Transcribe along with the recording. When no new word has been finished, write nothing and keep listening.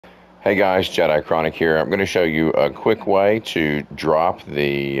Hey guys, Jedi Chronic here. I'm going to show you a quick way to drop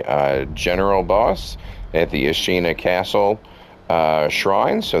the general boss at the Ashina Castle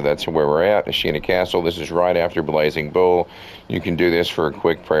shrine. So that's where we're at, Ashina Castle. This is right after Blazing Bull. You can do this for a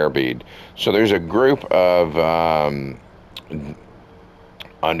quick prayer bead. So there's a group of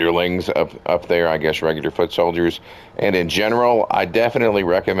underlings up there, I guess regular foot soldiers. And in general, I definitely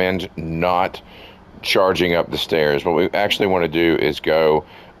recommend not charging up the stairs. What we actually want to do is go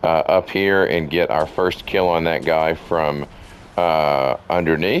up here and get our first kill on that guy from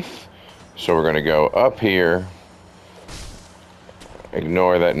underneath. So we're going to go up here,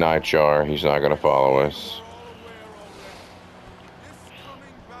 ignore that nightjar, he's not going to follow us.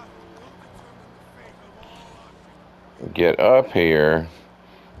 Get up here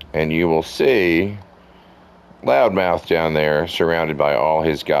and you will see Loudmouth down there surrounded by all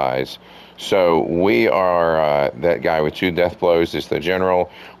his guys. So we are, that guy with 2 death blows is the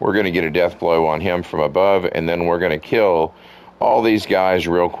general. We're going to get a death blow on him from above, and then we're going to kill all these guys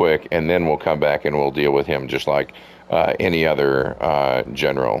real quick, and then we'll come back and we'll deal with him just like any other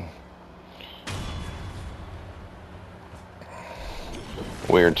general.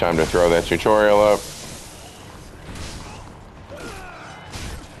 Weird time to throw that tutorial up.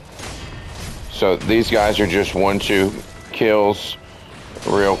 So these guys are just 1-2 kills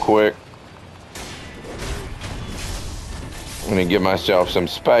real quick. I'm going to give myself some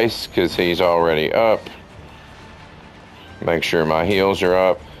space because he's already up. Make sure my heals are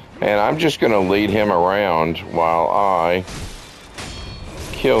up. And I'm just going to lead him around while I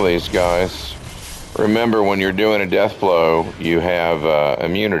kill these guys. Remember, when you're doing a death blow, you have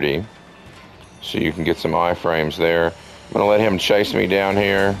immunity. So you can get some iframes there. I'm going to let him chase me down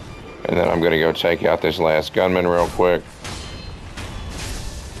here. And then I'm going to go take out this last gunman real quick.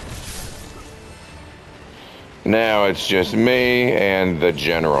 Now it's just me and the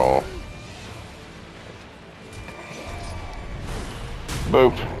general.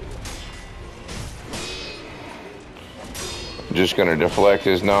 Boop. Just going to deflect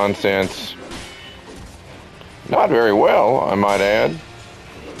his nonsense. Not very well, I might add.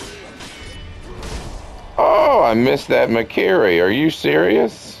 Oh, I missed that Makiri. Are you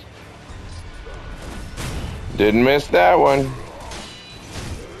serious? Didn't miss that one.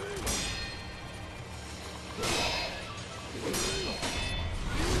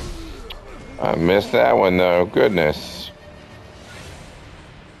 I missed that one though, goodness.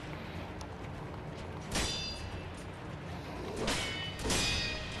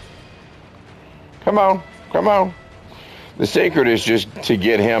 Come on, come on. The secret is just to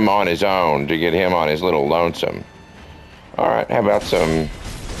get him on his own, to get him on his little lonesome. All right, how about some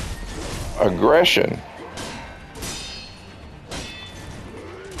aggression?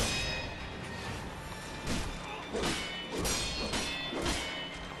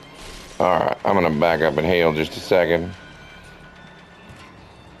 Alright, I'm going to back up and heal just a second.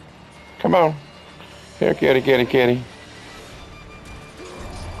 Come on. Here, kitty, kitty, kitty.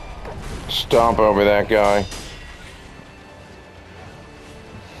 Stomp over that guy.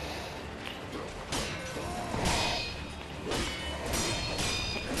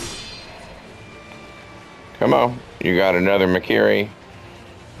 Come on. You got another Makiri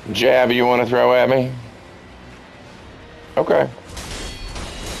jab you want to throw at me? Okay.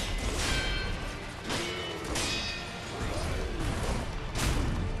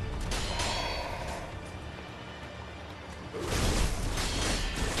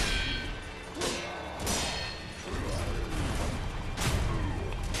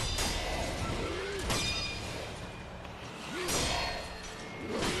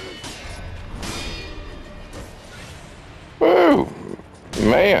 Woo!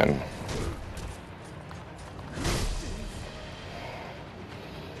 Man.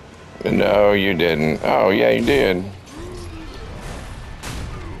 No, you didn't. Oh, yeah, you did.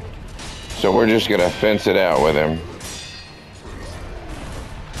 So we're just gonna fence it out with him.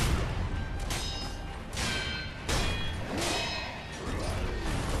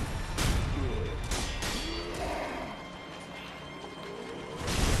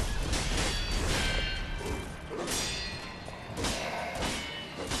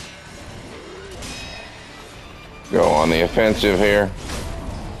 Go on the offensive here.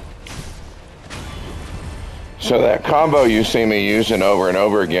 So that combo you see me using over and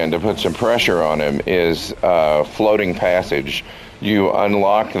over again to put some pressure on him is floating passage. You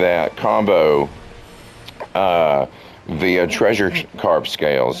unlock that combo via treasure carp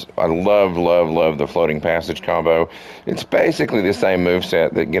scales. I love, love, love the floating passage combo. It's basically the same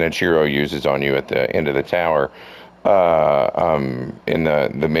moveset that Genichiro uses on you at the end of the tower in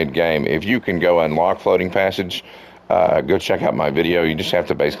the mid-game. If you can go unlock floating passage, go check out my video. You just have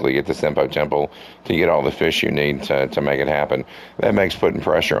to basically get the Senpo Temple to get all the fish you need to make it happen. That makes putting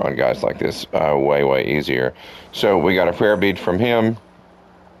pressure on guys like this way, way easier. So we got a prayer bead from him.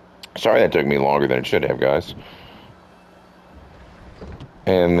 Sorry that took me longer than it should have, guys.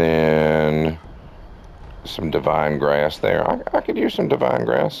 And then some divine grass there. I could use some divine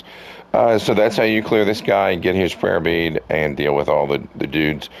grass. So that's how you clear this guy, get his prayer bead, and deal with all the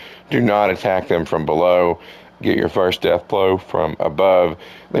dudes. Do not attack them from below. Get your first death blow from above.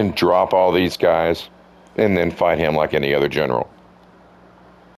 Then drop all these guys, and then fight him like any other general.